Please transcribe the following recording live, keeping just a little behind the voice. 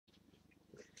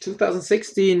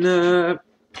2016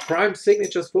 Prime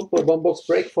Signatures Football Bomb Box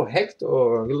break for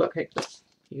Hector. Good luck, Hector.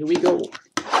 Here we go.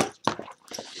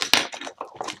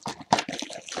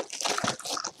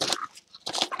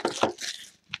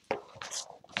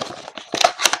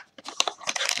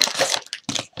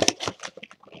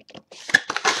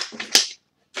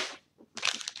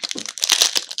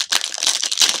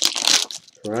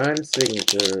 Prime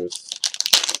Signatures.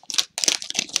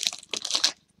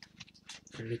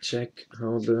 Let me check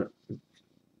how the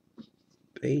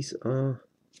base are.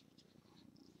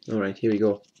 Alright, here we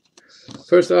go.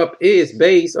 First up is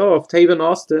base of Tavon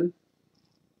Austin.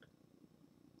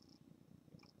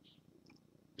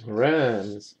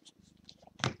 Rams.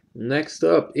 Next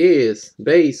up is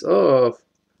base of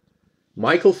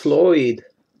Michael Floyd.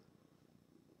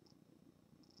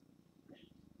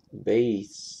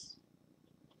 Base.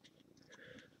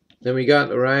 Then we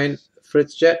got Ryan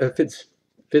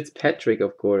Fitzpatrick,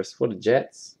 of course, for the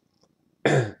Jets.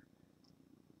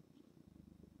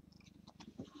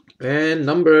 And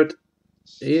numbered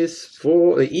is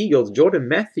for the Eagles, Jordan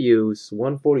Matthews,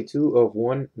 142 of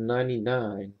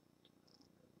 199.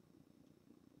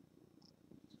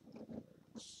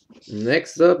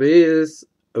 Next up is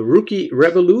a Rookie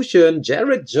Revolution,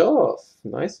 Jared Goff.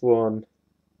 Nice one.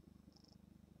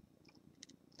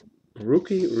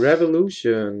 Rookie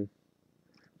Revolution.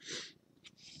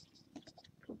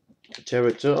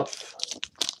 Jared Goff.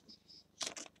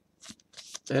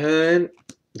 And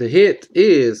the hit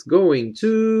is going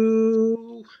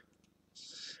to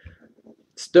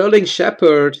Sterling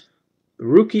Shepard,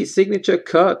 Rookie Signature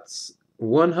Cuts,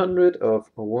 100 of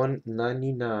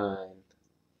 199.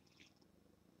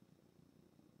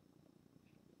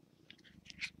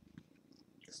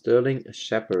 Sterling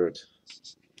Shepard.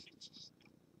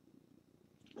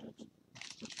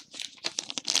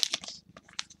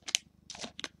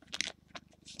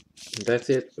 That's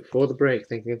it for the break.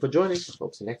 Thank you for joining.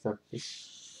 Hope to see you next time.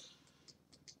 Peace.